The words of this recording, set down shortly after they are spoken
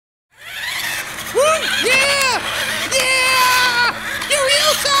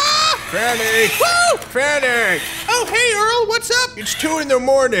Fannie! Woo! Fannie! Oh, hey, Earl, what's up? It's 2 in the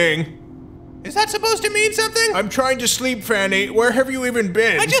morning. Is that supposed to mean something? I'm trying to sleep, Fannie. Where have you even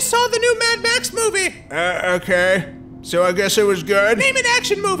been? I just saw the new Mad Max movie. Okay. So I guess it was good? Name an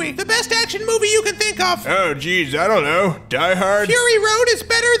action movie. The best action movie you can think of. Oh, geez, I don't know. Die Hard? Fury Road is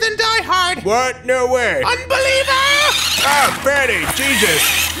better than Die Hard. What? No way. Unbeliever! Ah, Fannie,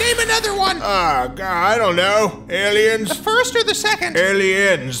 Jesus. Name another one. God, I don't know. Aliens? The first or the second?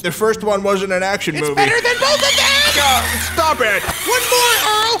 Aliens. The first one wasn't an action movie. It's better than both of them! Stop it! One more,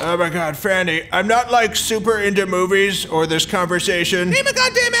 Earl! Oh my God, Fannie, I'm not like super into movies or this conversation. Name a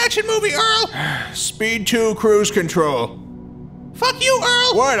goddamn action movie, Earl! Speed 2 Cruise Control. Fuck you,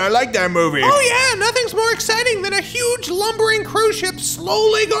 Earl! What? I like that movie. Oh yeah, nothing's more exciting than a huge lumbering cruise ship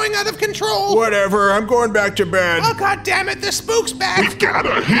slowly going out of control. Whatever, I'm going back to bed. Oh god damn it, the spook's back. We've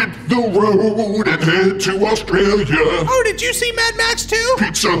gotta hit the road and head to Australia. Oh, did you see Mad Max 2?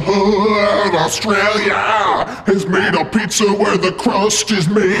 Pizza Hut, Australia has made a pizza where the crust is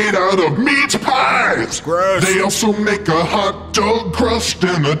made out of meat pies. Gross. They also make a hot dog crust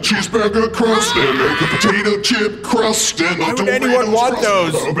and a cheeseburger crust and make a potato chip crust and a Doritos want crust.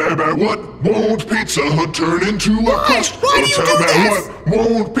 those? Oh, baby, what won't Pizza Hut turn into a crust? Why do you Tell do me, this? what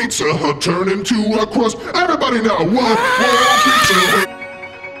won't Pizza Hut turn into a crust? Everybody now, what won't Pizza Hut?